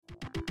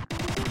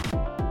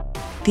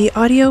The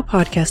audio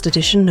podcast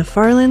edition of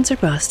Farlands or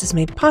Bust is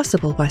made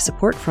possible by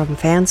support from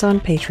fans on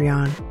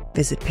Patreon.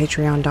 Visit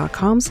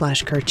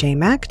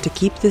patreon.com/KurtJMac to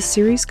keep this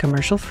series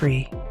commercial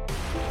free.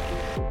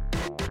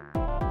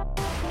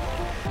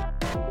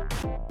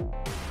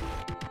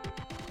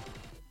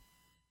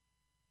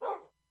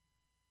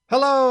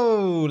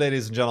 Hello,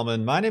 ladies and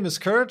gentlemen. My name is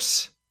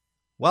Kurt.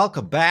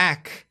 Welcome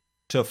back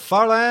to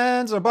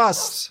Farlands or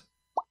Bust,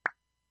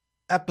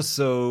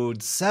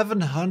 episode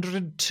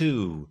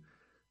 702.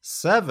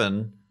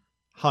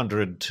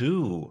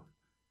 702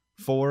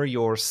 for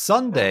your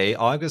Sunday,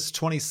 August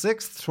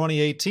 26th,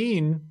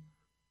 2018.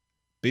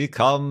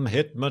 Become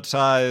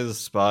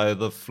hypnotized by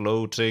the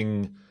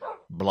floating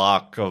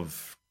block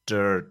of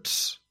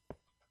dirt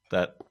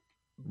that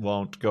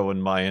won't go in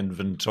my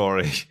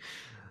inventory.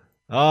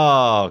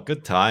 Oh,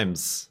 good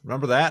times.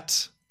 Remember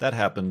that? That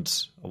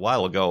happened a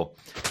while ago.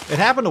 It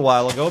happened a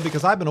while ago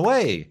because I've been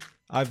away.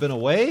 I've been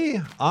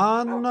away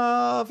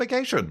on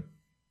vacation.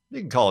 You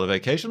can call it a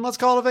vacation. Let's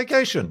call it a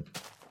vacation.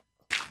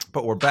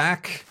 But we're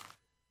back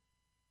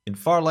in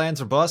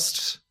Farlands or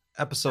Bust,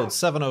 episode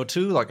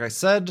 702, like I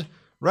said,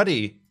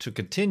 ready to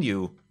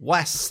continue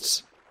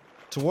west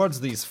towards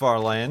these far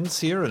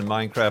lands here in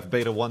Minecraft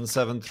Beta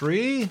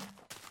 173.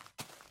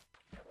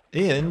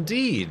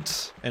 Indeed.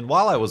 And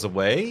while I was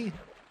away,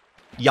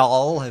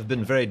 y'all have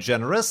been very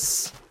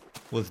generous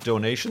with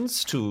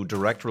donations to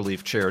Direct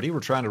Relief Charity.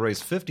 We're trying to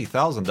raise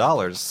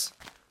 $50,000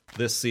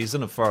 this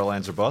season of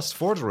Farlands or Bust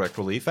for Direct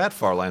Relief at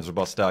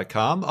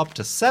farlandsorbust.com, up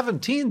to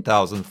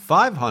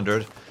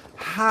 $17,500.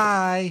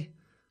 Hi,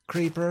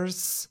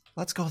 creepers.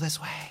 Let's go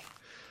this way.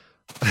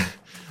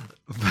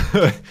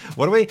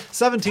 What are we?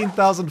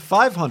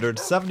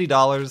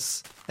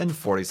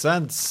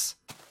 $17,570.40.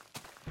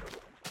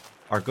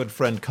 Our good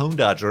friend Cone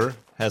Dodger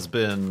has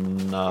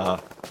been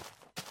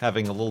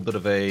having a little bit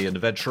of an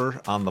adventure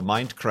on the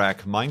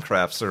Mindcrack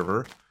Minecraft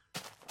server.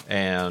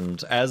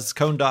 And as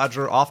Cone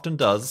Dodger often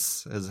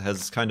does,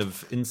 has kind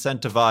of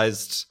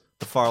incentivized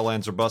the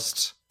Farlands or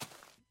Bust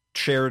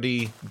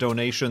charity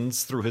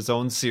donations through his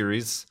own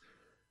series.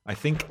 I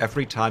think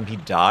every time he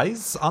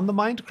dies on the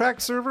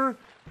Mindcrack server,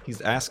 he's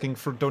asking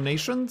for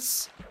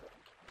donations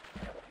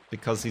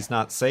because he's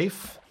not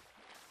safe.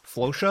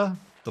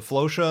 The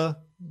Flosha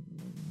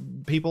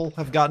people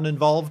have gotten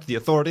involved, the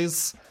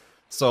authorities.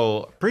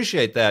 So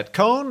appreciate that,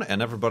 Cone,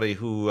 and everybody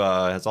who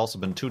has also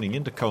been tuning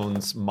into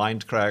Cone's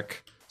Mindcrack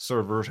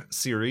server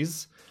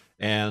series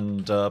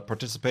and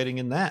participating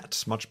in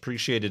that. Much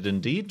appreciated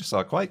indeed.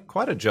 Saw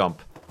quite a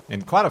jump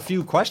and quite a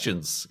few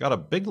questions. Got a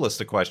big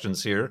list of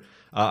questions here.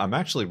 I'm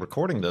actually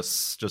recording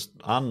this just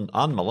on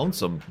my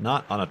lonesome,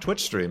 not on a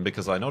Twitch stream,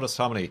 because I noticed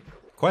how many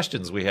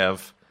questions we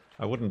have.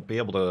 I wouldn't be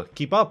able to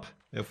keep up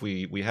if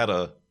we had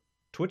a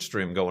Twitch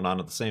stream going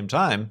on at the same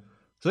time.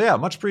 So yeah,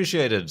 much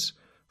appreciated.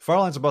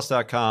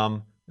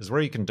 farlandsorbust.com is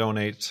where you can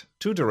donate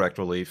to Direct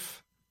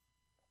Relief.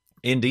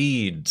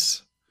 Indeed.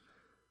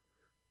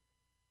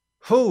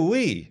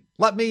 Hoo-wee.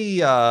 Let me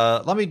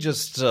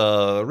just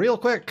real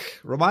quick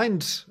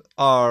remind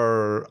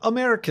our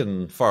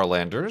American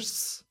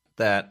Farlanders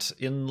that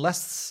in a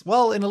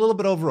little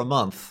bit over a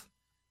month,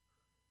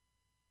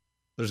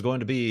 there's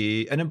going to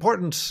be an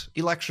important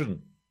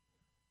election.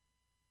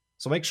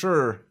 So make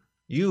sure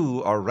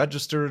you are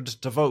registered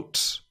to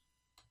vote.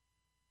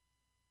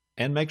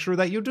 And make sure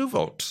that you do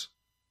vote.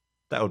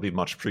 That would be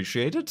much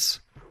appreciated.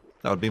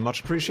 That would be much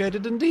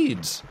appreciated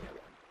indeed.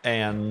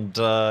 And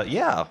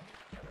yeah,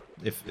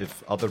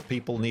 if other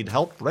people need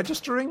help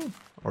registering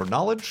or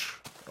knowledge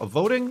of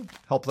voting,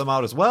 help them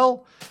out as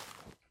well.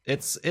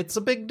 It's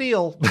a big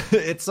deal.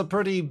 It's a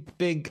pretty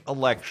big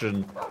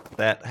election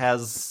that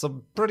has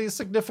some pretty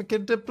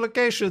significant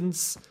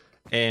implications.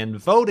 And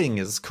voting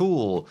is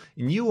cool.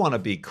 And you want to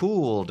be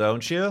cool,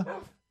 don't you?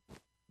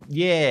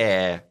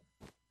 Yeah.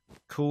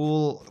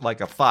 Cool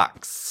like a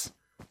fox.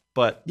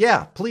 But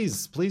yeah,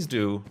 please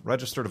do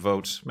register to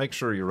vote. Make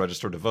sure you're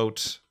registered to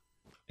vote.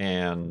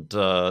 And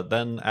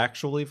then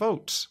actually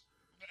vote.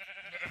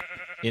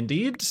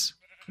 Indeed,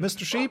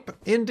 Mr. Sheep?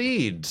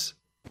 Indeed.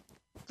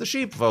 The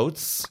sheep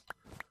votes.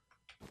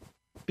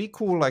 Be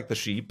cool like the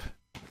sheep.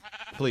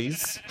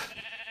 Please.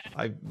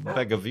 I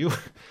beg of you.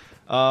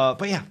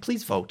 But yeah,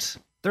 please vote.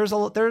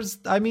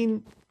 Let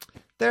me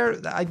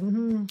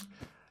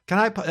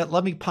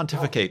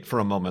pontificate for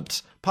a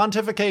moment.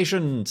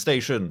 Pontification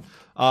station.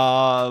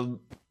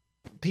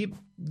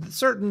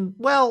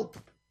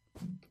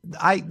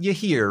 You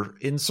hear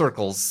in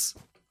circles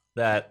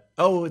that,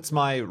 it's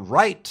my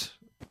right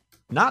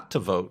not to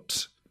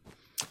vote.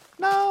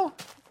 No,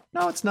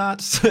 it's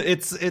not.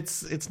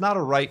 It's not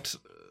a right.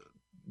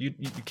 You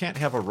can't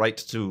have a right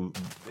to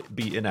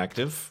be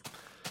inactive.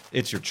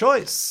 It's your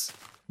choice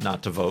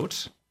not to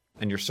vote,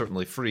 and you're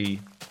certainly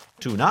free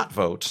to not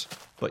vote,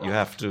 but you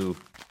have to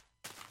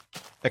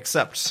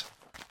accept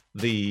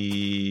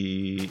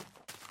the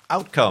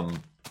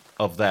outcome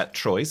of that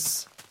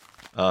choice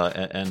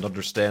and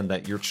understand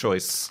that your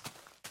choice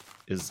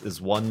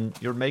is one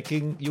you're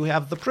making, you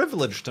have the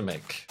privilege to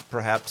make.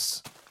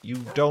 Perhaps you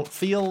don't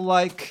feel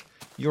like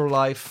your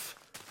life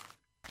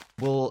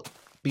will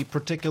be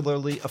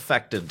particularly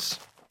affected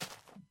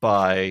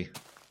by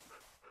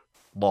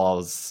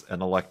laws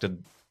and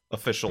elected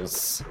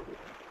officials.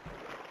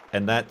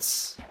 And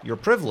that's your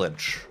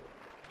privilege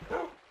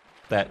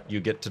that you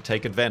get to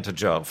take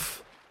advantage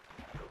of.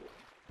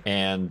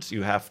 And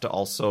you have to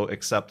also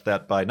accept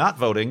that by not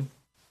voting,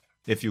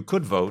 if you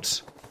could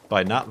vote,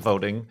 by not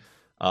voting,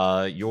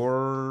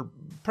 you're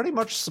pretty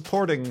much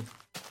supporting.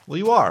 Well,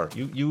 you are.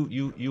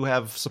 You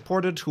have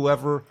supported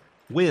whoever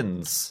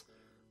wins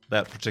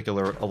that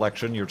particular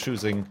election you're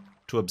choosing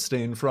to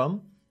abstain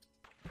from.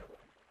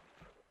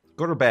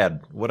 Good or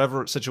bad,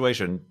 whatever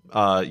situation,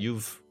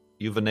 you've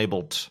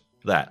enabled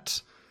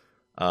that.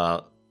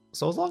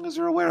 So as long as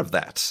you're aware of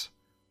that,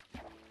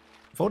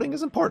 voting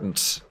is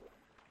important.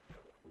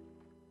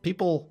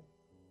 People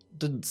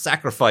didn't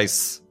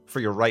sacrifice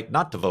for your right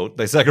not to vote.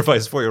 They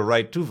sacrificed for your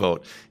right to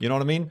vote. You know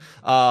what I mean?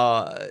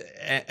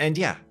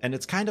 And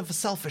it's kind of a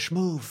selfish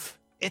move.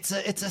 It's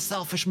a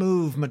selfish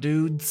move, my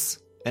dudes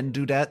and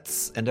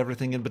dudettes and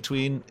everything in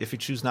between. If you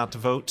choose not to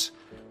vote,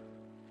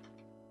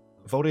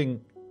 voting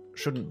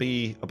shouldn't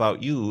be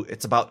about you.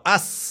 It's about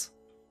us.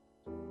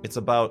 It's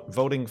about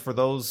voting for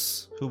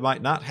those who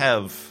might not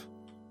have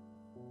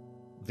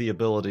the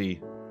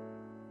ability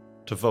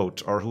to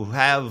vote or who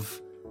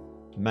have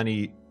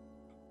many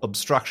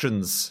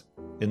obstructions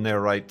in their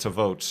right to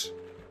vote,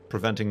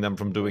 preventing them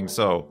from doing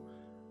so.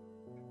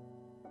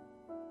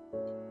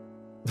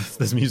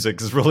 This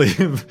music is really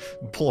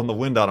pulling the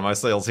wind out of my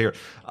sails here.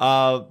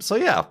 So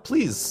yeah,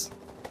 please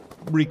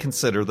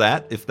reconsider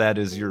that if that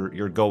is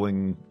your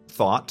going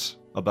thought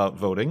about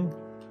voting.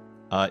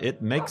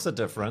 It makes a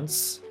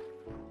difference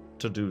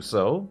to do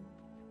so.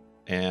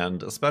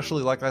 And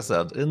especially, like I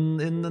said,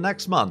 in the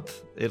next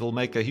month, it'll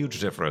make a huge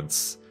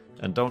difference.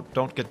 And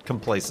don't get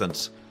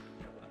complacent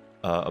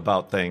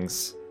about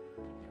things.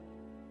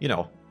 You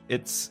know,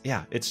 it's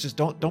just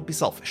don't be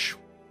selfish.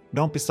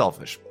 Don't be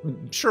selfish.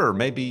 Sure,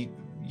 maybe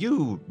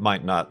you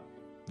might not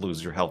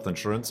lose your health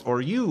insurance,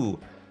 or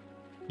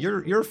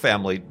your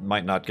family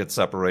might not get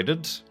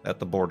separated at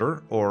the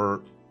border,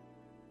 or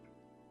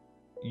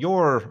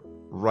your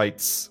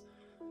rights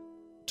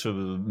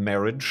to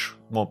marriage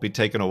won't be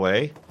taken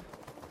away.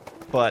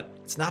 But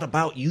it's not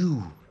about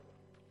you.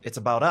 It's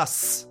about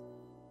us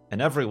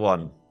and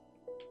everyone.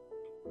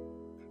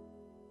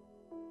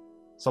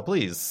 So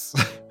please,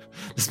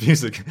 this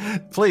music,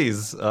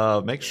 please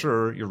make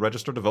sure you're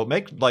registered to vote.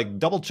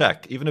 Double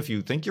check. Even if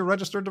you think you're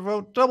registered to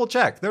vote, double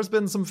check. There's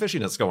been some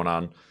fishiness going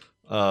on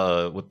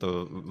with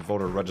the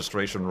voter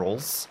registration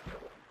rolls.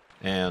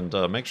 And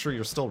make sure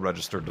you're still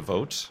registered to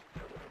vote.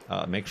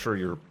 Make sure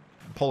your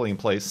polling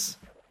place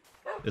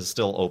is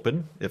still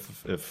open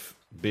if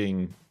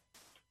being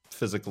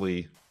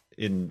physically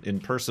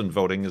in-person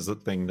voting is the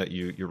thing that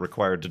you're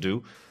required to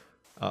do,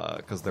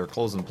 because they're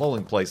closing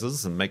polling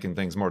places and making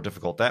things more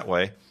difficult that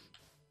way.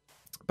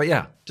 But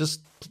yeah,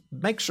 just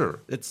make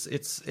sure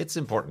it's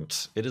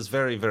important. It is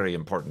very, very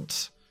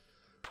important.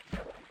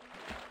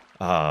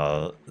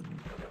 Yeah,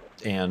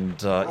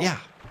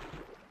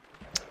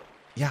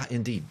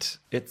 indeed.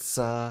 It's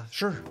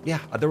sure. Yeah,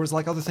 there was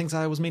like other things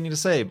I was meaning to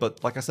say,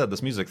 but like I said,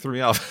 this music threw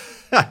me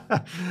off.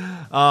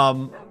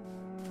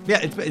 Yeah,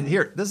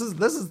 here. This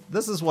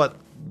is what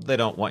they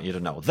don't want you to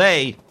know.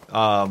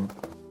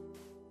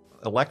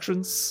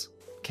 Elections,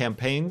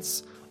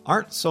 campaigns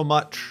aren't so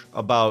much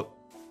about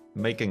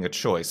making a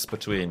choice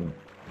between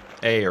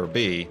A or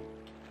B,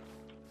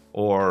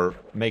 or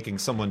making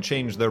someone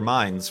change their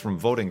minds from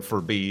voting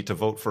for B to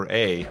vote for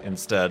A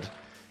instead.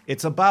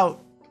 It's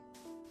about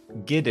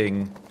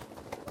getting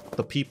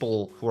the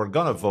people who are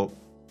gonna vote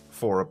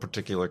for a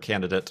particular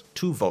candidate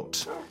to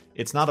vote.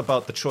 It's not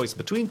about the choice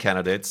between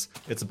candidates,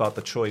 it's about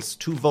the choice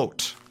to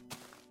vote.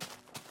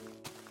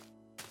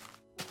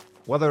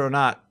 Whether or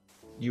not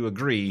you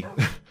agree,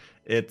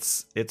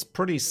 it's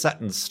pretty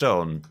set in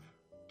stone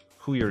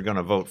who you're going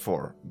to vote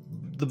for.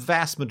 The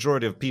vast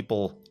majority of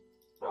people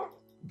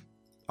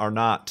are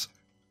not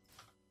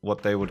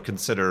what they would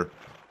consider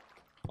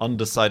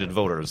undecided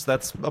voters.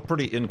 That's a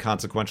pretty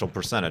inconsequential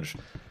percentage.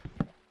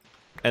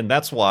 And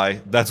that's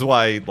why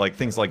like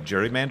things like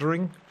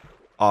gerrymandering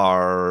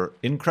are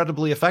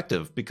incredibly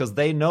effective, because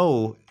they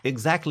know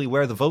exactly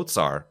where the votes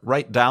are,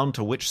 right down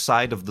to which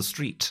side of the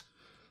street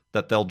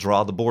that they'll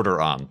draw the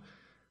border on.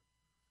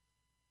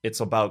 It's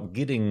about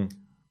getting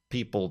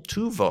people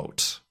to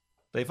vote.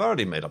 They've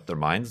already made up their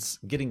minds.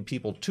 Getting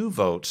people to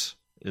vote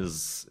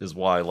is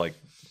why, like,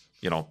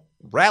 you know,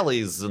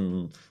 rallies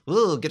and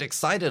get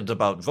excited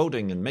about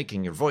voting and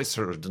making your voice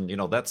heard, and you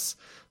know that's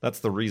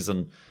the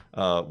reason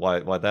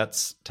why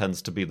that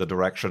tends to be the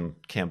direction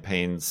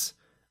campaigns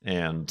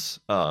and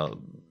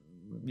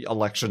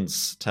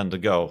elections tend to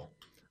go.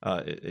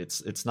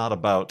 It's not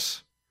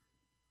about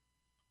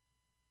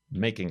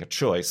making a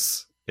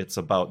choice. It's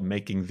about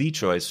making the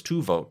choice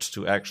to vote,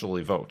 to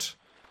actually vote.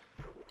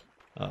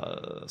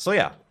 So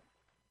yeah,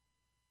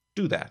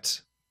 do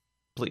that,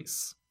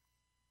 please.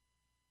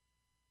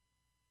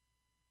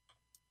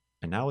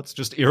 And now it's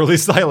just eerily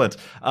silent.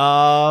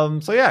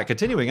 So yeah,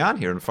 continuing on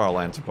here in Far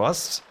Lands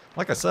West.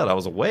 Like I said, I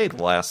was away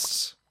the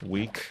last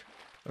week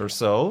or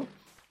so.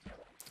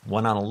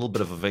 Went on a little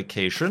bit of a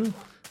vacation.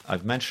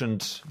 I've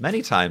mentioned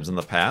many times in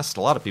the past,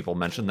 a lot of people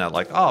mention that,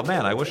 like, oh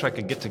man, I wish I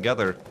could get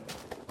together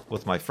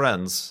with my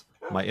friends,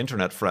 my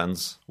internet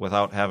friends,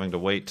 without having to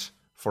wait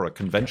for a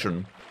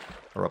convention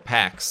or a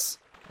PAX,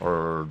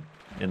 or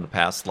in the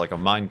past, like a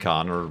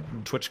Minecon or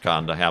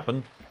TwitchCon to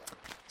happen.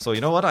 So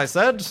you know what I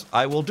said?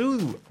 I will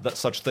do that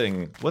such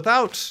thing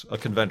without a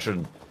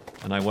convention.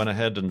 And I went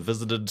ahead and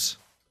visited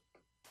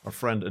a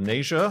friend in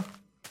Asia,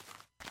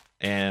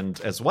 and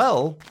as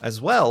well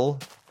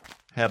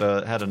had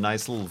a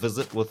nice little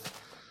visit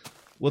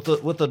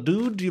with a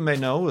dude you may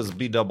know as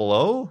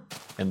BOO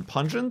and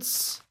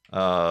Pungence.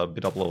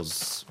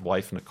 BOO's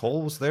wife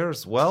Nicole was there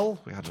as well.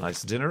 We had a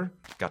nice dinner.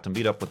 Got to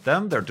meet up with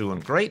them. They're doing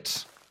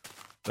great.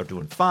 They're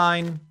doing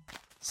fine.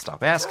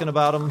 Stop asking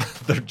about them.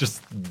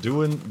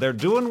 They're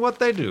doing what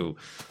they do.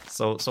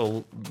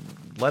 So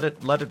let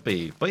it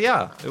be. But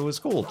yeah, it was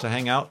cool to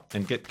hang out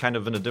and get kind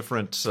of in a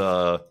different.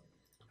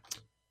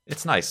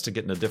 It's nice to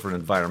get in a different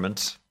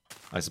environment,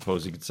 I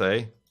suppose you could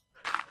say.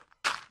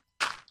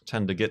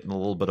 Tend to get in a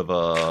little bit of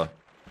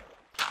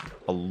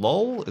a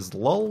lull. Is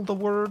lull the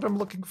word I'm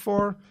looking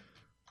for?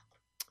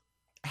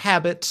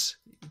 Habit.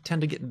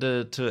 Tend to get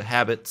into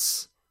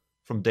habits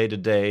from day to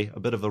day, a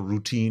bit of a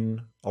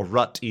routine, a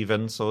rut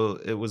even. So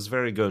it was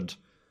very good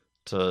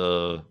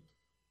to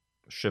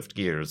shift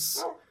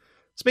gears.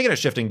 Speaking of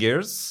shifting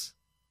gears,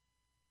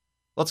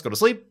 let's go to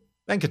sleep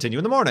and continue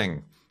in the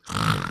morning.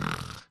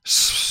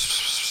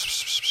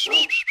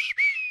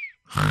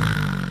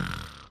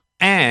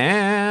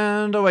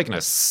 And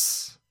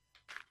awakeness.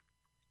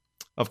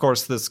 Of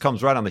course, this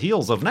comes right on the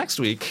heels of next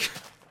week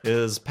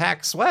is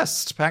PAX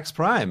West, PAX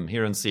Prime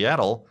here in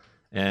Seattle,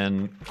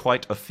 and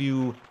quite a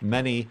few,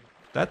 many,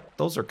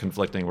 those are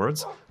conflicting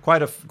words,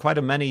 quite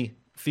a many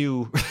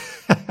few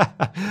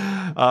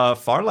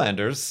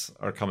Farlanders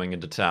are coming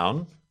into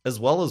town, as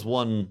well as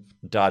one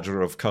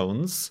Dodger of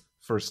Cones,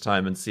 first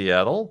time in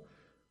Seattle.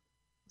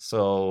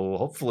 So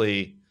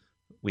hopefully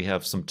we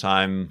have some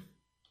time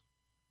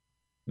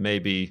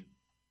maybe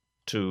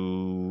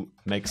to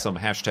make some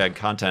hashtag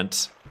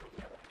content.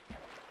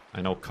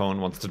 I know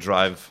Cone wants to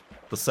drive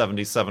the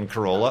 77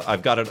 Corolla.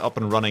 I've got it up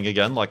and running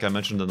again, like I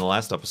mentioned in the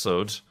last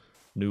episode.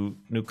 New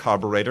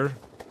carburetor.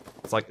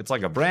 It's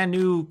like a brand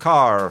new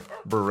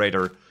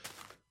carburetor.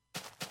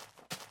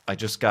 I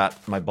just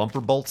got my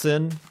bumper bolts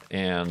in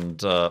and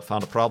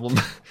found a problem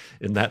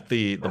in that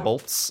the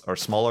bolts are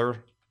smaller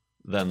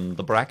than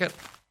the bracket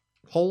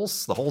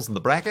holes, the holes in the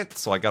bracket,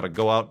 so I gotta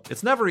go out.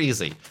 It's never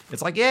easy.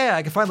 It's like, yeah,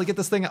 I can finally get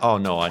this thing. Oh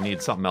no, I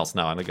need something else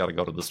now, and I gotta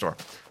go to the store.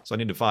 So I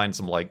need to find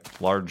some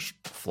like large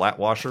flat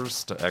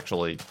washers to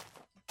actually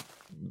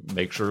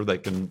make sure they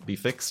can be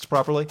fixed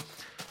properly.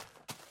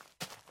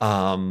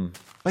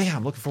 But yeah,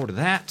 I'm looking forward to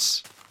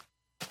that.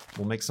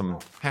 We'll make some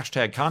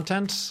hashtag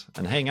content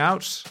and hang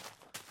out.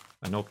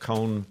 I know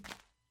Cone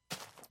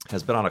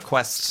has been on a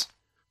quest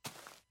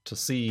to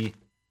see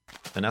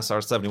an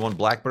SR-71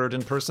 Blackbird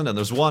in person, and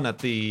there's one at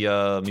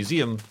the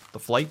museum, the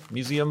Flight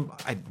Museum.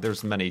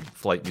 There's many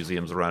flight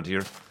museums around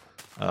here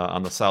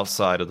on the south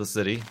side of the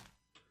city,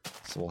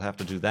 so we'll have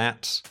to do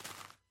that.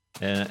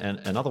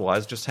 And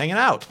otherwise, just hanging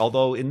out.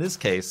 Although, in this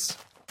case,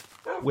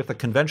 with a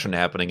convention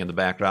happening in the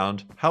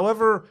background.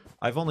 However,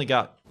 I've only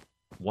got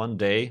 1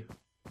 day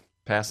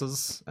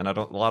passes, and a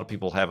lot of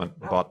people haven't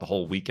bought the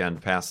whole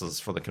weekend passes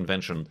for the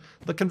convention.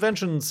 The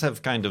conventions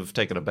have kind of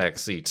taken a back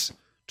seat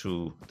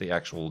to the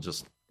actual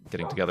just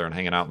getting together and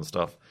hanging out and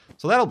stuff.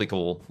 So that'll be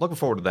cool. Looking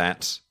forward to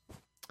that.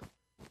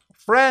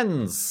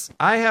 Friends!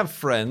 I have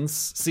friends.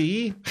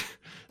 See?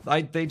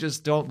 They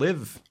just don't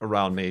live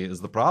around me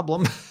is the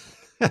problem.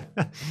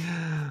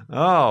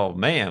 Oh,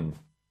 man.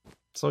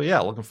 So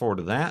yeah, looking forward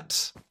to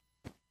that.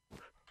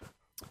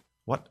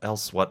 What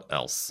else?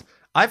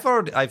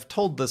 I've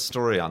told this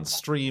story on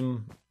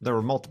stream. There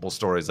were multiple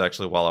stories,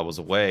 actually, while I was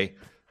away.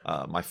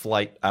 My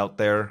flight out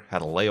there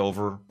had a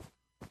layover.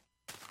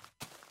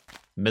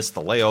 Missed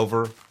the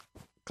layover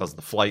because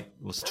the flight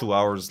was 2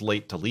 hours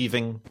late to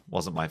leaving.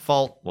 Wasn't my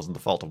fault. Wasn't the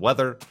fault of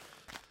weather.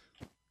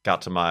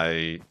 Got to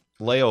my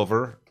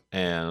layover,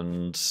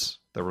 and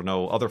there were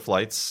no other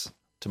flights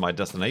to my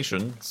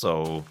destination,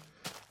 so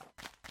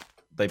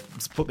they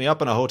put me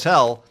up in a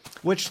hotel,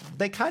 which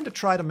they kind of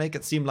try to make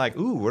it seem like,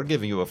 ooh, we're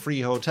giving you a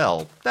free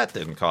hotel. That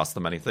didn't cost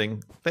them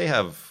anything. They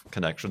have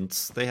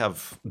connections. They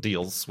have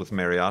deals with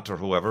Marriott or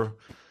whoever.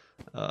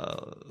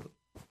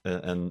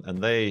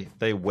 And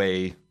they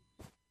weigh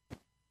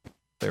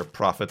their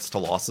profits to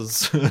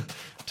losses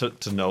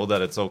to know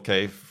that it's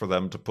okay for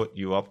them to put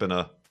you up in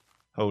a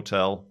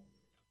hotel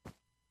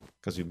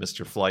because you missed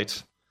your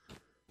flight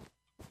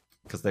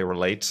because they were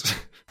late.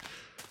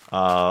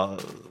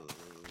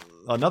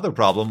 Another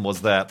problem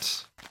was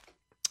that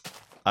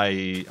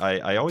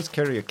I always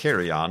carry a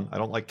carry-on. I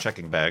don't like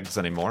checking bags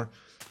anymore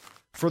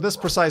for this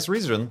precise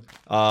reason.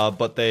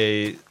 But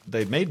they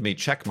made me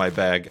check my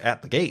bag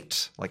at the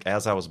gate. Like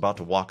as I was about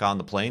to walk on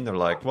the plane, they're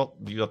like, well,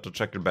 you have to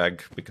check your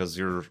bag because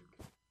you're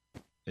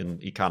in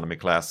economy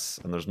class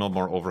and there's no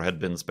more overhead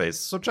bin space.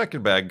 So check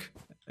your bag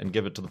and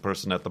give it to the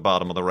person at the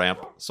bottom of the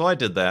ramp. So I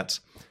did that,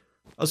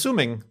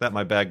 assuming that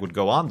my bag would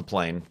go on the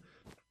plane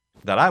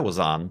that I was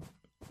on.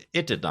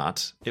 It did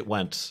not. It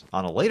went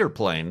on a later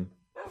plane,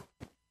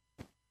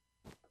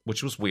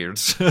 which was weird.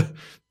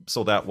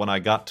 So that when I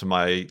got to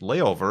my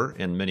layover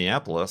in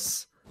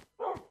Minneapolis,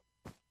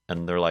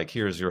 and they're like,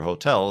 here's your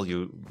hotel,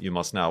 you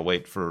must now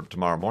wait for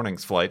tomorrow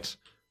morning's flight,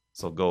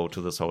 so go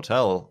to this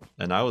hotel.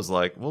 And I was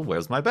like, well,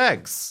 where's my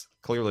bags?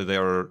 Clearly they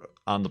were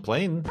on the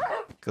plane,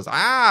 because,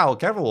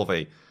 careful,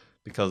 Wolfie,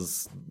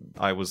 because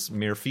I was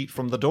mere feet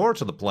from the door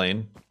to the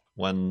plane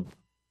when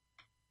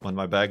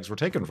my bags were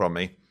taken from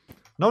me.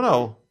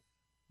 No,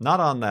 not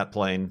on that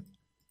plane.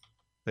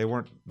 They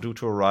weren't due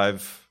to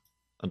arrive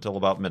until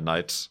about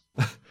midnight.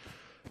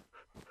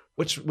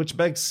 Which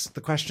begs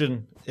the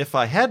question, if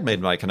I had made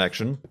my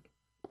connection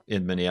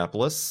in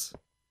Minneapolis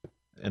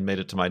and made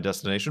it to my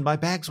destination, my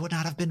bags would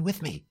not have been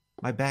with me.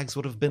 My bags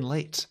would have been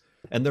late.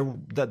 And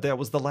that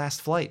was the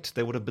last flight.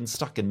 They would have been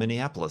stuck in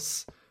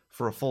Minneapolis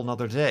for a full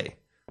another day.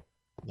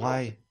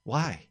 Why?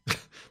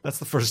 That's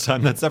the first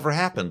time that's ever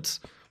happened.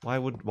 Why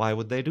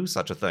would they do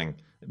such a thing?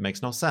 It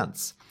makes no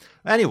sense.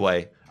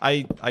 Anyway,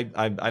 I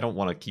don't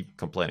want to keep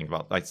complaining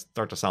about. I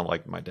start to sound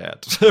like my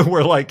dad,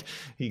 where like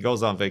he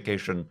goes on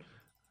vacation.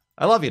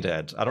 I love you,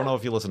 Dad. I don't know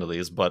if you listen to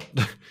these, but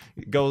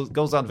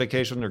goes on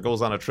vacation or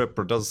goes on a trip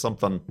or does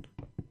something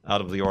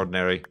out of the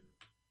ordinary.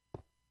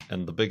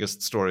 And the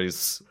biggest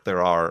stories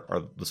there are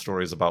the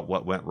stories about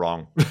what went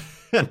wrong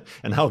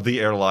and how the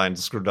airline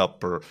screwed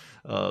up or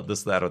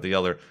this, that, or the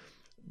other.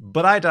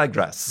 But I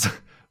digress.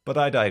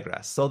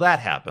 So that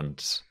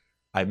happened.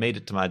 I made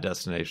it to my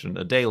destination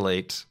a day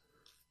late.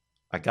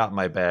 I got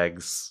my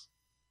bags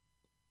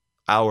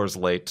hours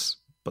late,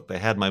 but they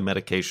had my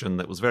medication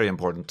that was very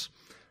important.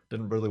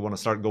 Didn't really want to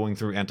start going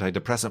through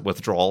antidepressant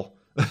withdrawal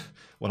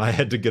when I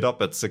had to get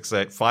up at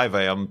 5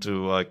 a.m.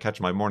 to catch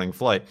my morning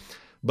flight.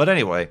 But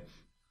anyway,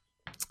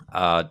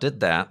 did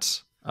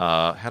that.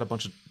 Had a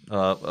bunch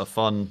of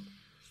fun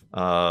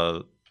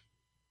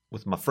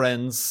with my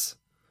friends.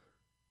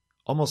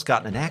 Almost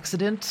got in an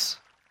accident.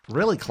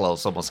 Really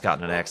close, almost got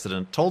in an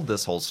accident. Told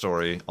this whole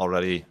story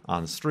already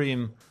on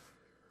stream.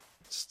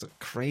 Just a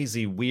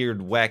crazy, weird,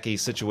 wacky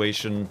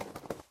situation.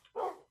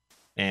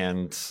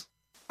 And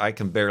I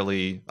can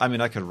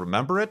I can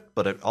remember it,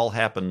 but it all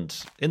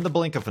happened in the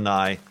blink of an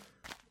eye.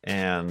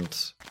 And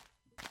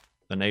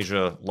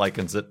Anasia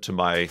likens it to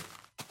my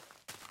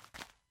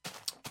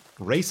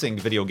racing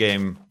video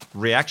game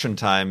reaction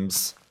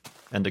times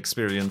and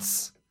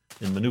experience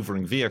in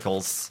maneuvering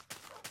vehicles,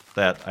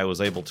 that I was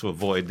able to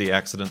avoid the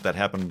accident that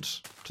happened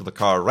to the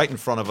car right in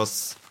front of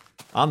us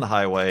on the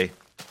highway.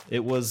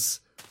 It was,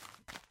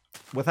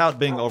 without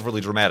being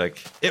overly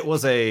dramatic, it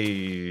was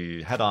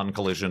a head-on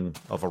collision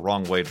of a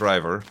wrong-way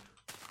driver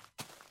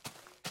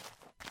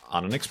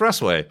on an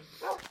expressway.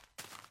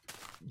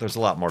 There's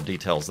a lot more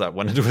details that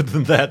went into it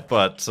than that,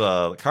 but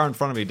the car in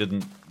front of me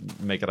didn't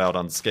make it out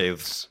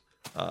unscathed.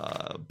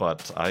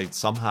 But I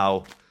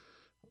somehow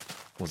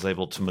was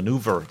able to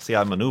maneuver. See,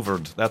 I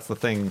maneuvered. That's the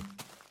thing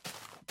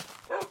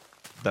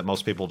that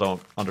most people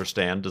don't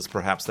understand, is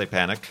perhaps they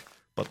panic,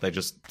 but they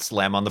just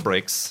slam on the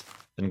brakes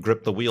and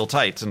grip the wheel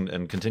tight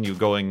and continue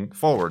going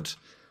forward.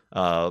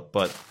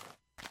 But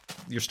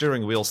your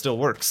steering wheel still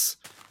works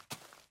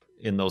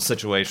in those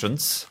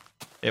situations.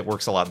 It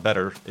works a lot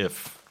better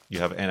if you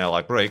have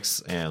anti-lock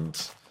brakes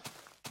and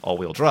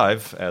all-wheel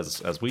drive,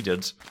 as we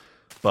did.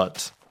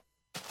 But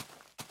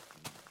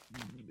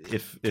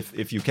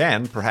if you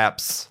can,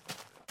 perhaps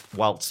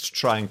whilst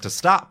trying to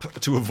stop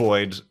to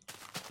avoid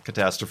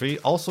catastrophe,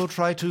 also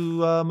try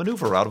to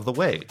maneuver out of the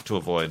way to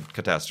avoid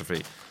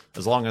catastrophe.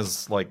 As long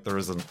as there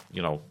isn't,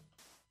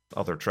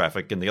 other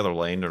traffic in the other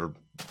lane or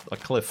a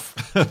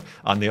cliff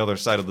on the other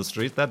side of the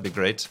street, that'd be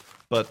great.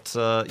 But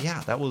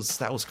that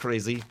was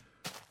crazy,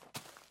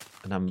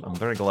 and I'm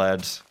very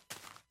glad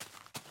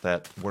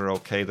that we're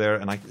okay there.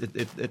 And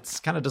it's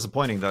kind of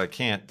disappointing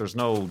that there's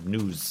no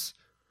news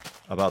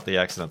about the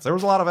accidents. There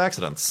was a lot of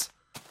accidents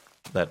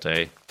that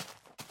day.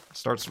 It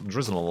starts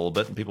drizzling a little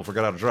bit and people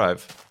forgot how to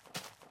drive.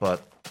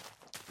 But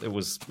it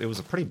was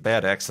a pretty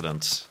bad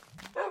accident.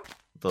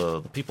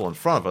 The people in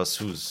front of us,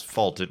 whose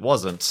fault it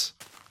wasn't,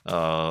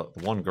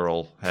 one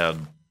girl had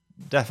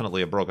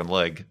definitely a broken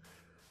leg.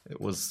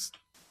 It was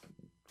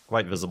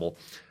quite visible.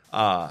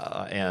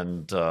 But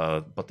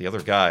the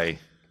other guy,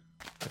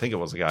 I think it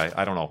was a guy,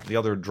 I don't know. The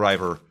other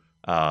driver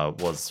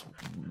was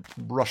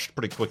rushed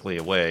pretty quickly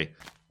away.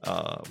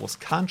 Was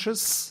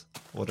conscious,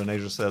 what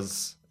Anasia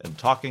says, and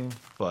talking,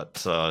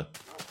 but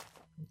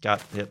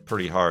got hit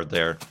pretty hard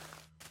there.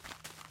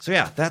 So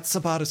yeah, that's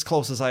about as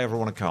close as I ever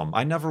want to come.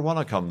 I never want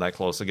to come that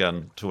close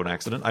again to an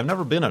accident. I've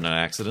never been in an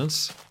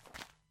accident.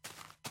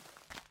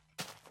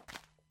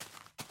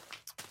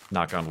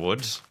 Knock on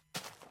wood.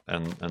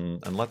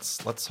 And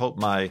let's hope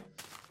my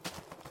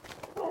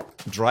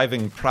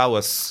driving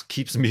prowess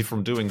keeps me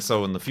from doing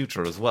so in the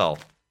future as well.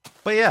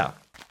 But yeah,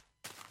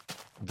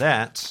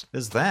 that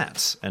is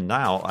that. And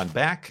now I'm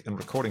back and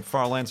recording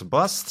Farlands or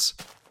Busts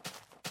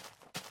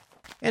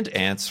and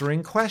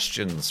answering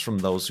questions from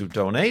those who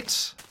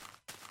donate.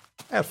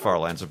 at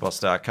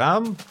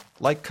farlandsorbust.com,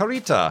 like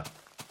Carita.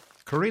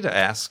 Carita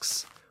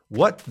asks,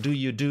 what do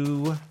you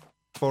do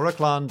for a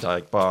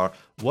Klondike bar?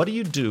 What do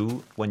you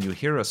do when you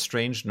hear a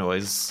strange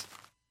noise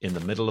in the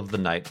middle of the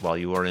night while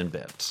you are in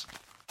bed?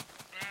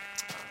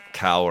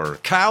 Cower.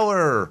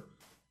 Cower!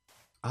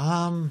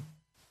 Honestly,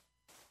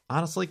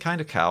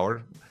 kind of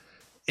cower.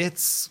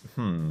 It's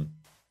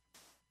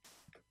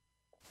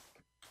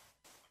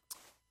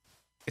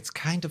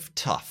kind of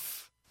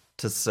tough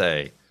to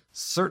say.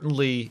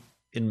 Certainly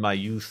in my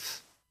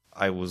youth,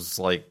 I was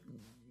like,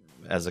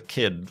 as a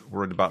kid,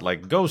 worried about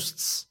like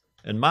ghosts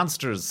and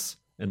monsters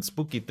and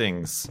spooky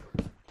things.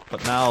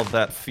 But now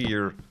that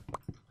fear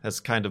has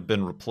kind of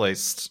been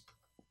replaced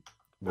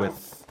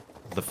with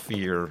the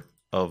fear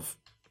of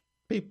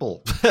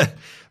people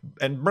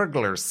and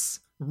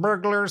burglars.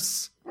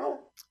 Burglars.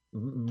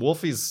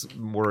 Wolfie's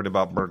worried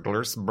about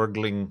burglars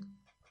burgling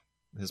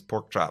his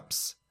pork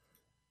chops.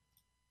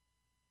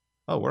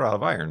 Oh, we're out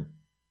of iron.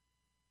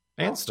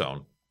 And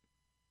stone.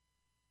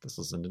 This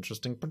is an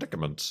interesting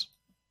predicament.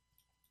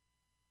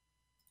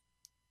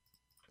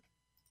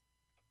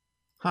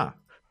 Huh.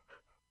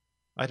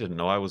 I didn't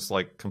know I was,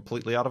 like,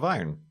 completely out of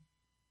iron.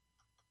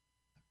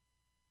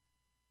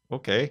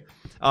 Okay.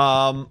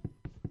 Boink.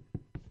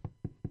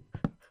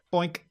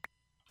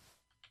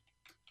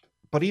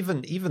 But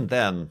even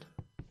then,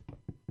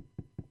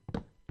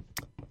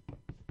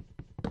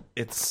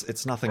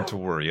 it's nothing to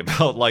worry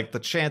about. Like, the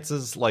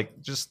chances,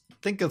 like, just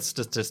think of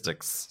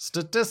statistics.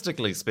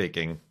 Statistically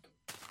speaking,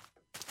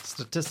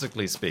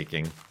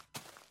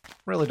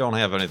 really don't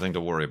have anything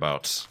to worry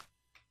about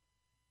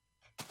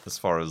as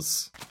far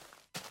as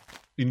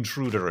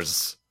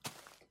intruders.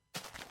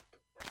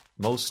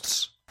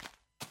 Most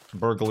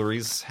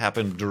burglaries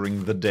happen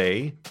during the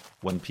day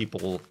when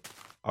people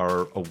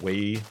are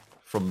away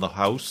from the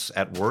house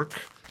at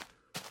work.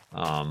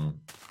 And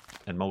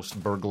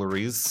most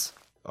burglaries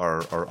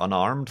are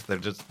unarmed. They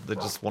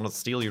just want to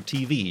steal your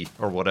TV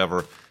or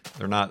whatever.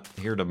 They're not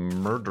here to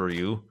murder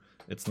you.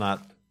 It's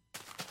not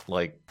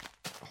like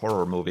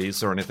horror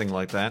movies or anything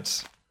like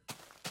that.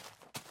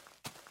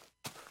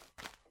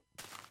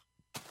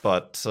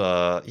 But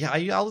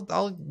yeah,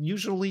 I'll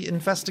usually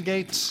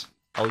investigate.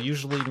 I'll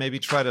usually maybe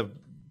try to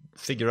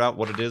figure out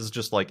what it is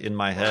just like in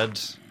my head.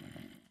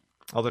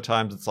 Other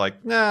times it's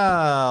like,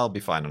 nah, I'll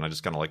be fine, and I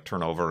just kind of like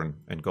turn over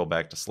and go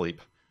back to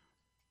sleep.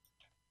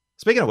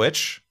 Speaking of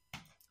which,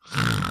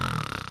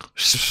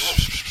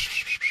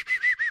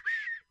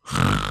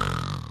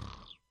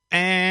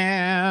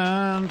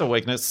 and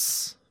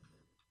awakeness,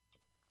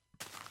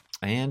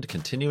 and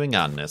continuing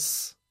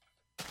onness.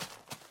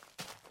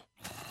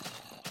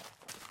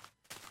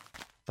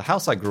 The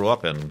house I grew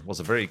up in was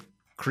a very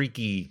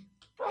creaky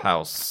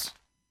house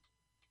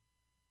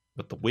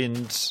with the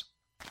wind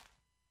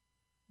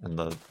and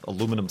the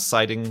aluminum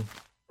siding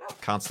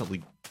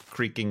constantly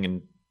creaking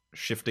and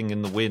shifting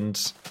in the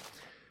wind.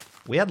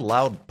 We had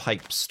loud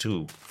pipes,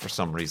 too, for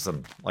some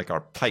reason. Like,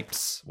 our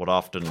pipes would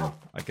often,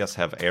 I guess,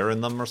 have air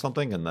in them or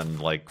something, and then,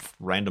 like,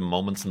 random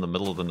moments in the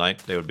middle of the night,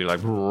 they would be like...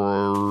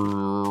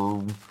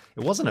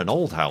 It wasn't an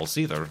old house,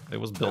 either. It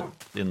was built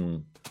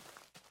in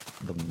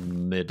the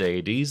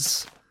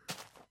mid-'80s.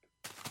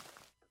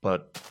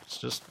 But it's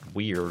just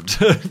weird.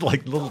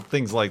 Like, little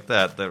things like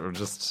that were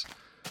just...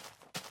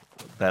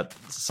 that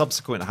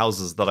subsequent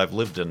houses that I've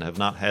lived in have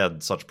not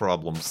had such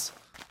problems.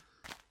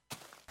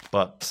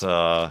 But,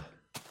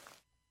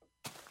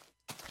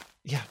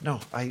 yeah, no,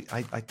 I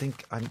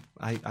think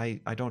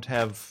I don't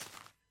have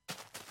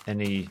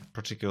any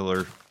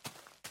particular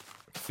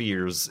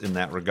fears in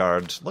that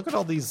regard. Look at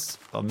all these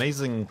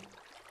amazing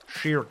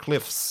sheer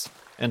cliffs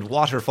and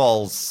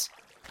waterfalls.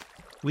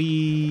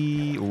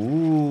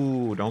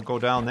 Ooh, don't go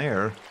down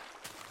there.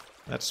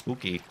 That's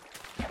spooky.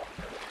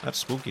 That's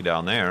spooky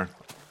down there.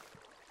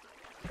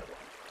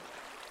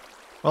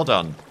 Well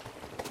done.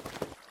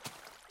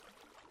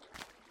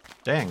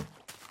 Dang.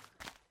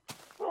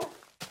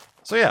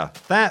 So yeah,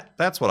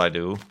 that's what I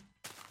do.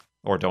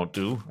 Or don't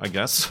do, I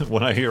guess,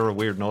 when I hear a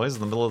weird noise in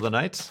the middle of the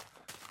night.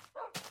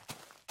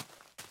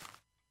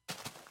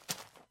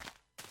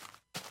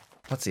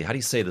 Let's see, how do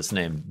you say this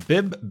name?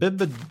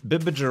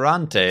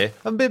 Bibigirante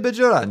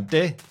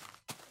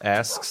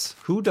asks,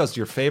 who does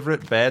your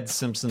favorite Bad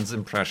Simpsons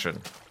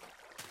impression?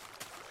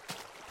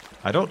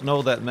 I don't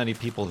know that many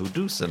people who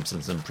do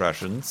Simpsons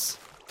impressions.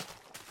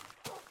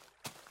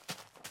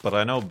 But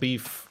I know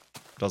Beef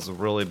does a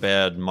really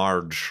bad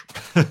Marge.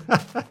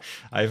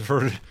 I've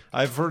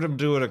heard him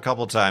do it a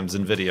couple times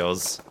in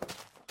videos.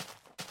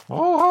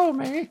 Oh,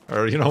 me.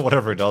 Or, you know,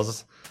 whatever he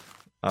does.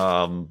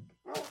 I'm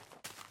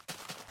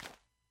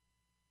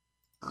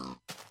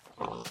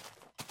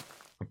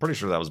pretty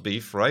sure that was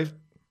Beef, right?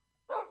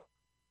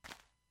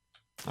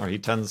 Or he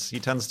tends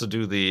to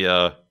do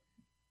the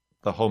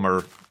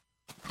Homer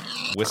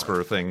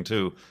whisper thing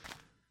too.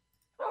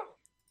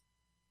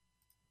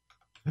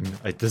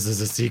 This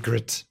is a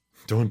secret.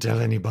 Don't tell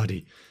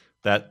anybody.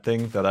 That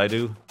thing that I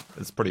do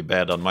is pretty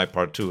bad on my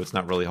part too. It's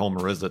not really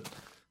Homer, is it?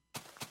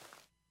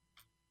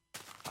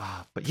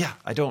 But yeah,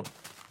 I don't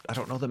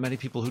don't know that many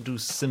people who do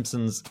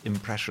Simpsons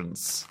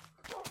impressions.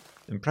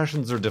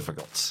 Impressions are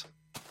difficult,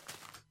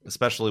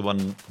 especially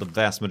when the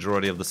vast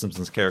majority of the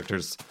Simpsons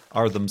characters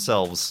are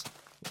themselves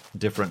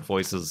different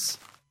voices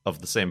of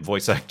the same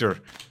voice actor.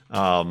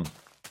 So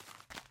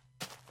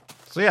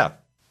yeah,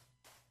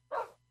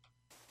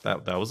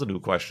 that was a new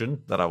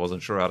question that I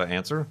wasn't sure how to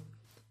answer.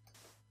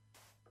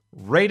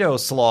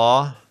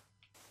 Radoslaw,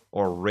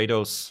 or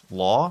Rados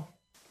Law,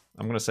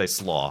 I'm going to say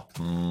slaw,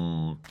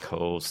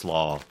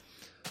 coleslaw,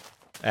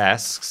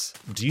 asks,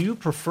 do you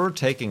prefer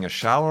taking a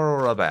shower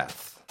or a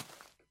bath?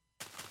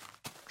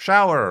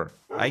 Shower.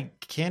 I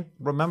can't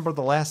remember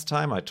the last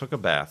time I took a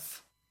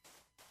bath.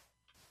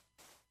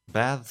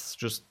 Baths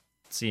just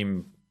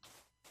seem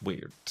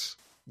weird.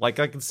 Like,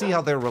 I can see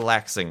how they're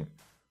relaxing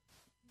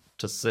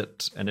to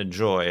sit and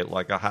enjoy,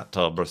 like a hot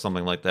tub or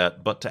something like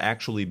that, but to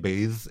actually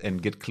bathe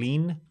and get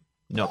clean?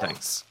 No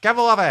thanks.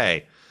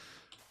 Cavolave!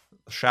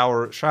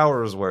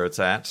 Shower is where it's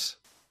at.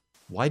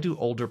 Why do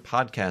older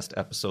podcast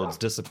episodes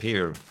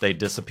disappear? They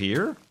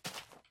disappear?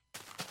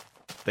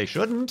 They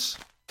shouldn't.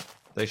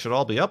 They should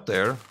all be up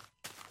there.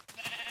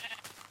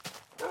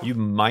 You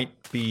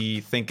might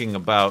be thinking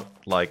about,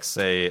 like,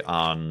 say,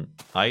 on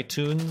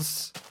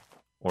iTunes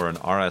or an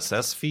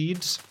RSS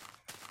feed.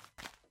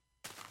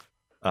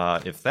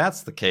 If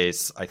that's the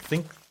case, I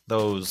think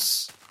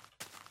those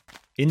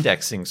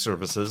indexing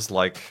services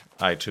like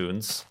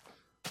iTunes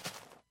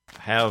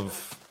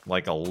have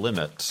like a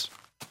limit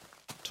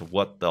to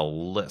what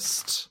they'll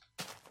list.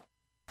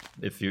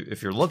 If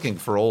you're looking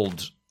for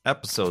old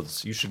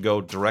episodes, you should go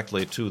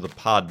directly to the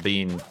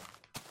Podbean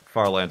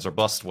Farlands or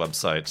Bust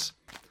website,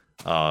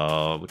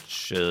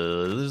 which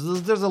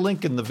there's a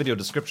link in the video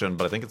description,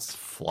 but I think it's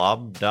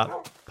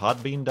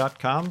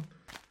flob.podbean.com,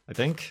 I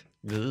think.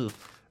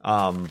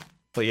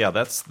 But yeah,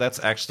 that's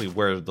actually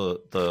where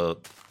the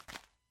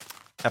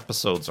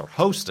episodes are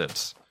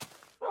hosted.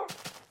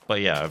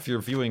 But yeah, if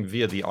you're viewing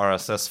via the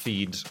RSS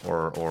feed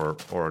or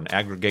an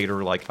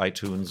aggregator like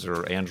iTunes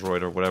or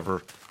Android or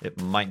whatever, it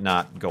might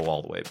not go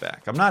all the way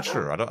back. I'm not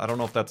sure. I don't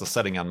know if that's a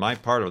setting on my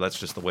part or that's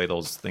just the way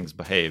those things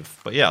behave.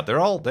 But yeah, they're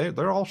all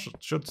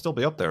should still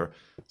be up there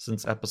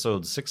since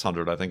episode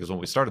 600, I think, is when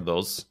we started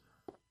those.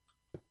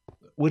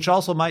 Which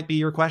also might be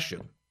your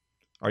question.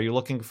 Are you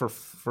looking for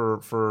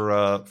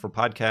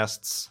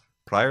podcasts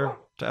prior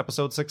to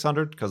episode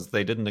 600? Because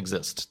they didn't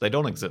exist. They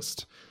don't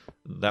exist.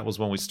 That was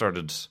when we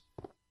started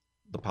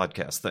the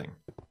podcast thing.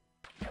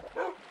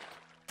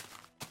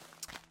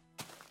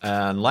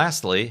 And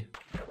lastly,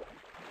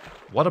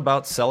 what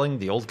about selling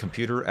the old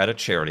computer at a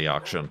charity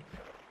auction?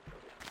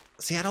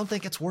 See, I don't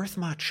think it's worth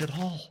much at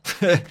all.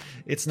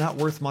 It's not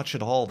worth much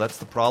at all. That's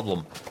the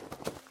problem.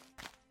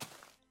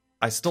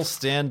 I still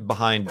stand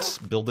behind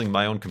building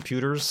my own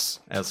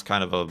computers as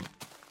kind of a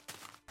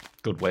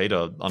good way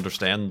to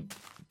understand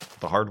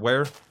the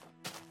hardware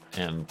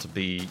and to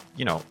be,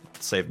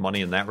 save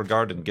money in that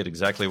regard and get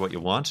exactly what you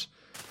want.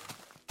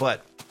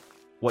 But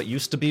what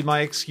used to be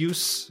my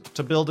excuse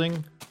to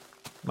building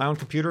my own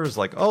computer is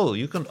like, oh,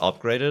 you can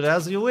upgrade it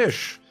as you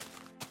wish.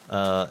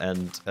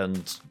 And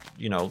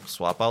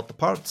swap out the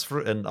parts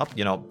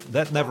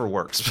that never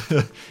works.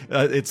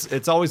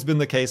 It's always been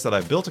the case that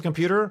I've built a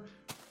computer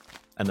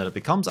and then it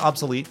becomes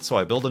obsolete, so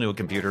I build a new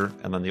computer,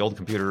 and then the old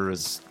computer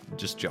is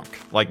just junk.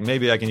 Like,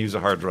 maybe I can use a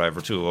hard drive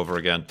or two over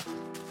again.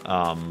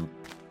 But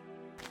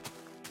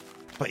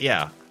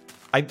yeah,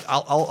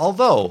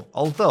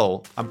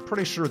 although I'm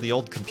pretty sure the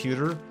old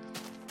computer,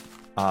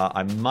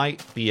 I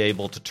might be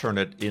able to turn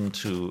it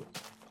into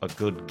a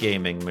good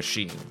gaming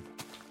machine.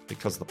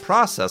 Because the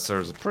processor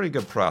is a pretty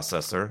good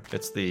processor.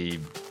 It's the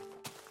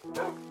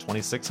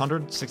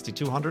 2600,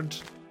 6200,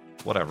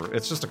 whatever.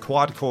 It's just a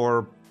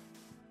quad-core,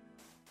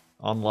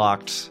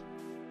 unlocked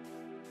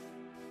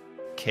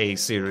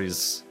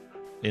K-series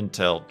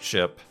Intel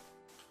chip.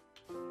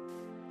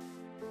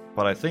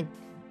 But I think,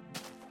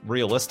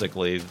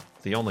 realistically,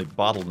 the only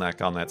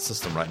bottleneck on that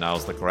system right now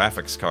is the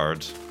graphics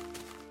card.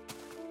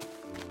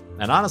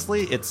 And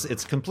honestly,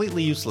 it's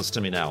completely useless to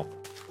me now.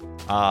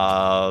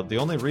 The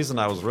only reason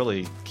I was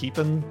really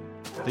keeping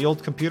the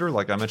old computer,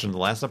 like I mentioned in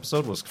the last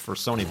episode, was for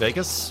Sony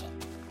Vegas,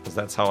 because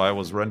that's how I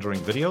was rendering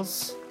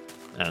videos.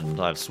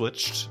 And I've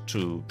switched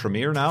to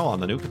Premiere now on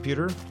the new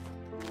computer.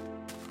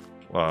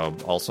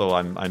 Also,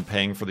 I'm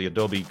paying for the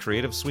Adobe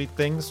Creative Suite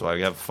thing, so I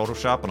have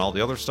Photoshop and all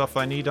the other stuff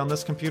I need on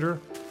this computer.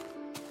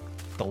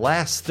 The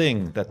last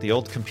thing that the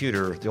old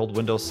computer, the old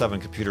Windows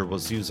 7 computer,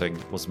 was using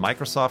was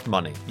Microsoft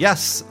Money.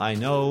 Yes, I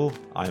know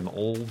I'm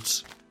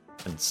old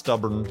and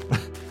stubborn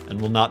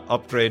and will not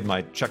upgrade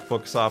my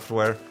checkbook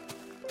software.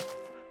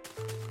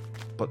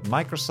 But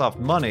Microsoft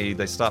Money,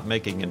 they stopped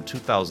making in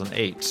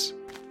 2008.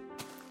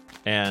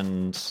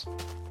 And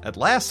at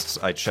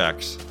last I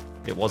checked,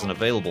 it wasn't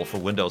available for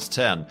Windows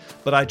 10.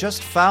 But I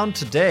just found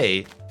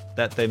today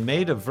that they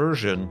made a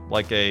version,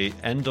 like a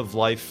end of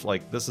life,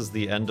 like this is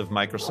the end of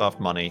Microsoft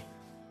Money.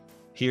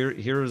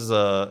 Here's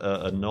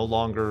a no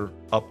longer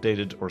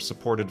updated or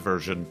supported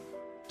version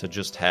to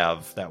just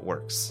have that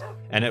works.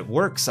 And it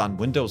works on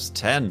Windows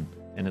 10,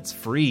 and it's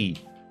free.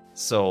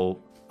 So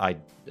I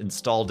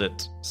installed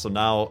it, so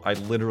now I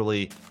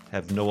literally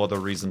have no other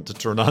reason to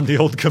turn on the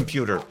old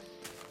computer.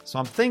 So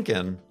I'm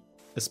thinking,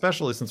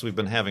 especially since we've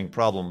been having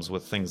problems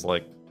with things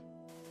like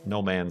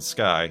No Man's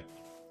Sky,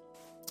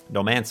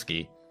 No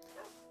Mansky,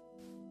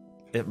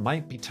 it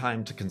might be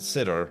time to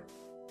consider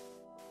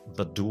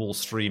the dual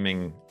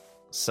streaming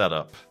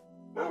setup,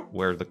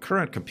 where the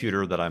current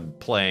computer that I'm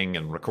playing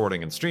and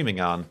recording and streaming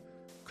on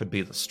could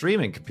be the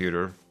streaming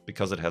computer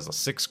because it has a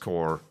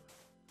 6-core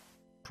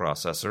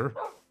processor.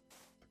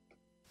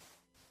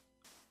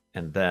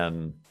 And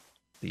then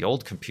the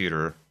old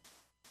computer,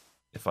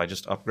 if I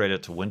just upgrade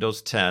it to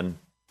Windows 10,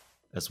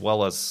 as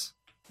well as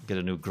get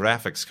a new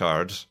graphics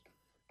card,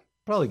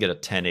 probably get a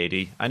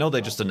 1080. I know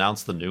they just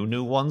announced the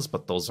new ones,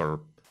 but those are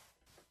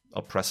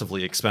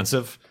oppressively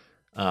expensive.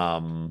 So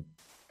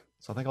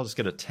I think I'll just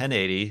get a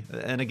 1080.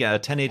 And again, a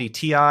 1080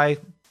 Ti,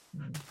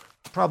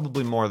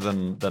 probably more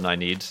than I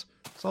need.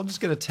 So I'll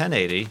just get a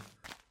 1080.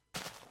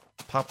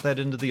 Pop that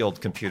into the old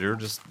computer,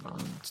 just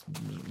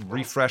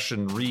refresh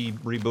and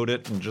reboot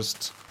it, and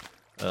just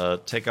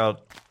take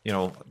out,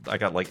 I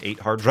got like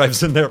 8 hard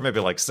drives in there, maybe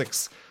like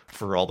 6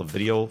 for all the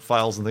video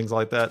files and things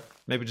like that.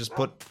 Maybe just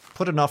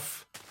put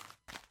enough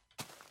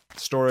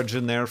storage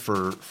in there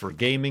for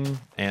gaming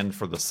and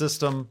for the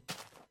system.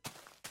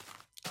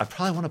 I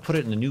probably want to put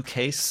it in a new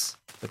case.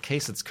 The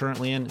case it's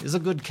currently in is a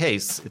good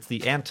case. It's the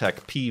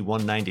Antec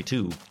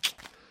P192.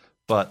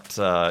 But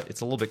it's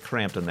a little bit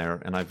cramped in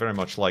there, and I very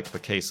much like the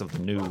case of the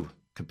new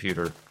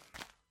computer.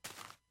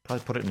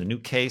 Probably put it in a new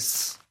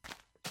case.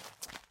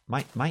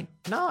 No,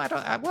 I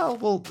don't.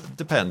 Well,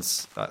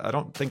 depends. I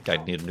don't think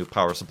I'd need a new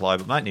power supply,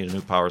 but might need a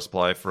new power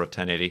supply for a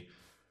 1080.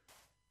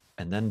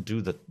 And then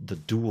do the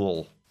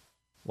dual,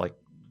 like,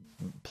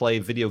 play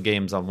video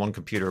games on one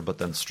computer, but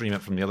then stream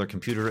it from the other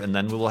computer, and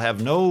then we will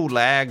have no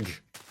lag,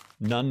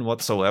 none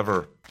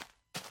whatsoever.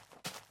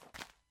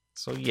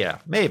 So yeah,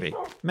 maybe.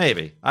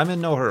 I'm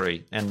in no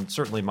hurry, and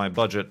certainly my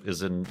budget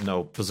is in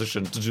no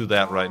position to do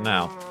that right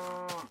now.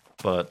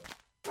 But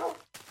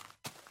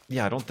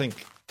yeah, I don't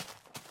think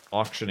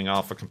auctioning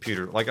off a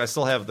computer, like I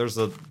still have,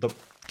 the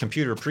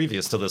computer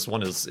previous to this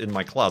one is in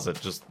my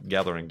closet, just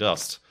gathering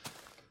dust.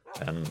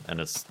 And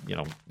it's,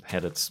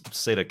 had its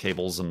SATA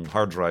cables and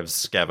hard drives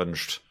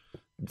scavenged,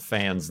 and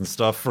fans and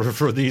stuff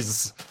for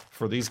these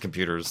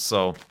computers.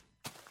 So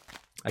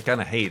I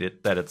kind of hate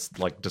it that it's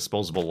like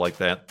disposable like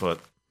that, but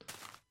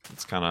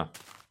it's kind of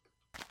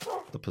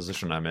the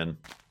position I'm in,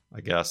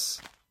 I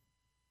guess.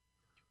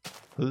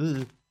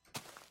 Ugh.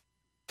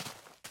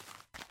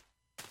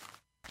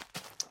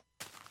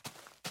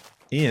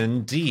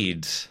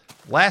 Indeed.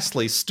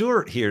 Lastly,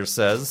 Stuart here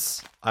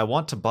says, I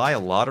want to buy a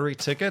lottery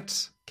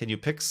ticket. Can you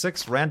pick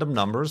 6 random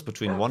numbers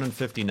between 1 and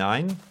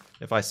 59?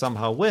 If I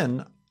somehow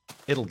win,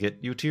 it'll get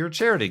you to your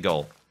charity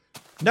goal.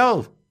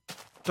 No!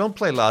 Don't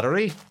play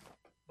lottery.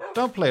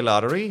 Don't play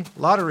lottery.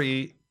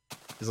 Lottery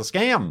is a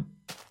scam.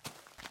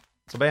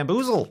 It's a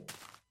bamboozle.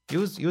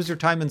 Use your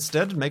time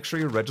instead and make sure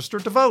you're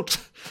registered to vote.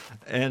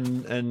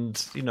 And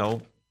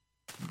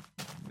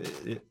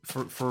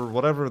for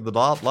whatever the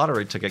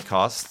lottery ticket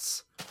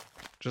costs,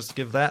 just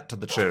give that to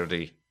the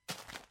charity.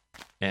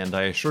 And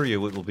I assure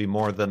you it will be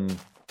more than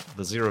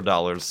the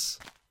 $0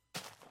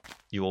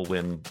 you will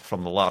win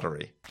from the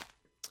lottery.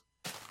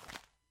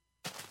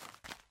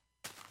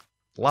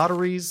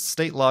 Lotteries,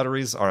 state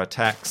lotteries, are a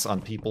tax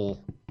on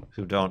people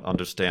who don't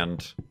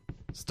understand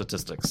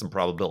statistics and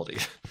probability.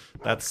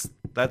 That's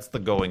the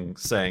going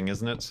saying,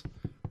 isn't it?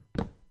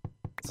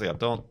 So yeah,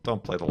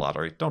 don't play the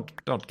lottery.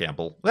 Don't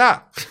gamble.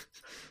 Ah,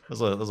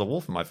 there's a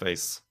wolf in my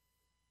face.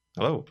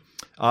 Hello.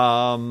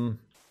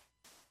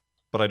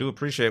 But I do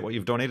appreciate what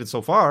you've donated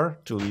so far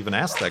to even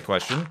ask that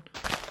question,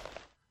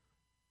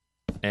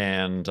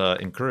 and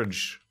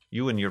encourage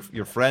you and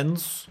your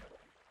friends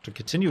to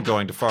continue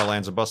going to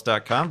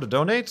farlandsorbust.com to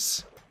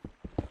donate.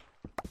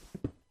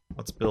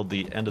 Let's build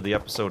the end of the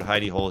episode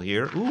hidey hole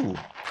here. Ooh,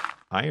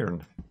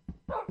 iron.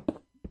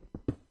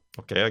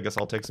 Okay, I guess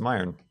I'll take some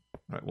iron.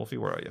 All right, Wolfie,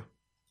 where are you?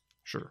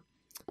 Sure.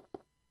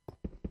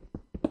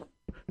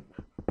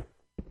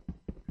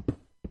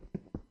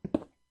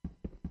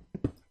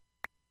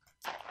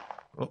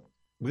 Oh,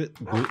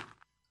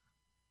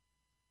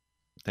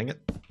 dang it.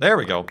 There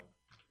we go.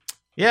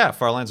 Yeah,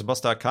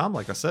 farlandsorbust.com,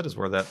 like I said, is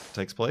where that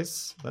takes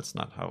place. That's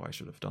not how I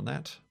should have done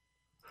that.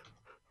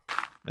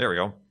 There we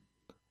go.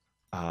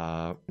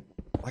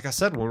 Like I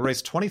said, when we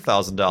raise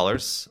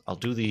 $20,000, I'll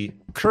do the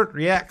Kurt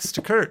Reacts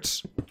to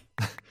Kurt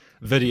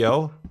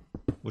video,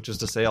 which is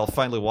to say I'll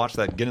finally watch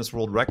that Guinness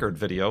World Record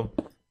video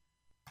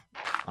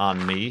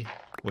on me,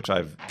 which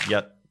I've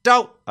yet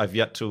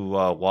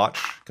to watch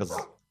because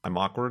I'm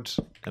awkward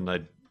and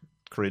I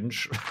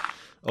cringe.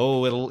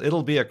 Oh,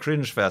 it'll be a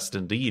cringe fest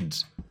indeed.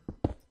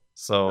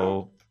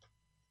 So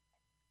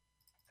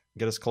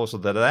get us closer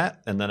to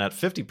that, and then at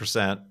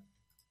 50%,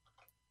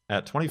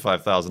 at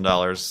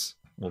 $25,000,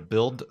 we'll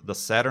build the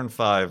Saturn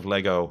V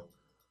Lego,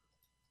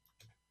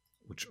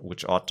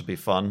 which ought to be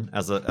fun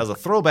as a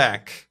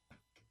throwback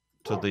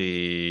to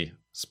the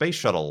space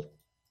shuttle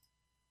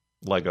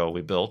Lego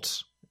we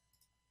built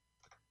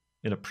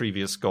in a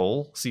previous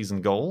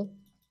season goal.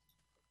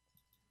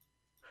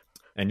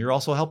 And you're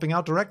also helping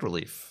out Direct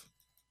Relief,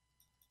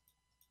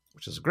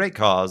 which is a great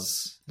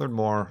cause. Learn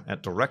more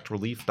at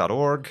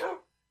directrelief.org.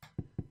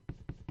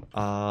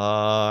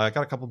 I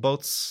got a couple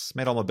boats,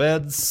 made all my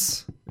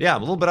beds. Yeah,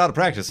 I'm a little bit out of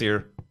practice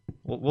here.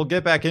 We'll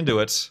get back into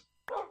it.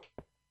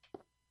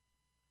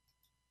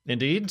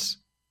 Indeed.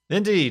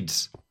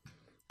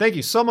 Thank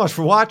you so much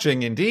for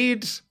watching,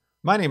 Indeed.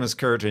 My name is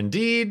Kurt,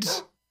 Indeed.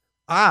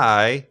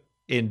 I,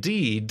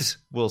 Indeed,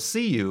 will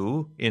see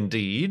you,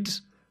 Indeed,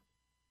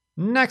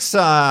 next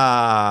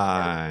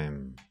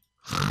time.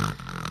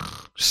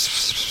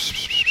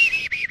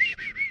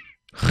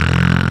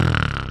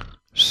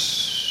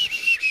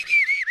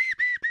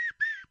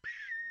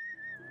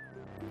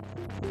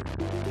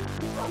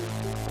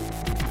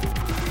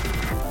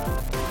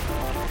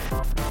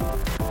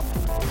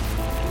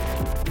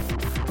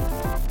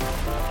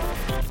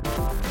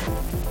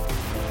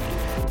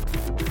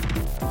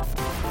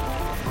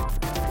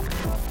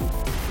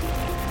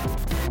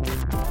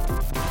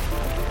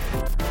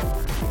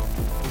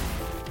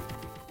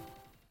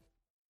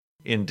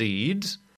 Indeed.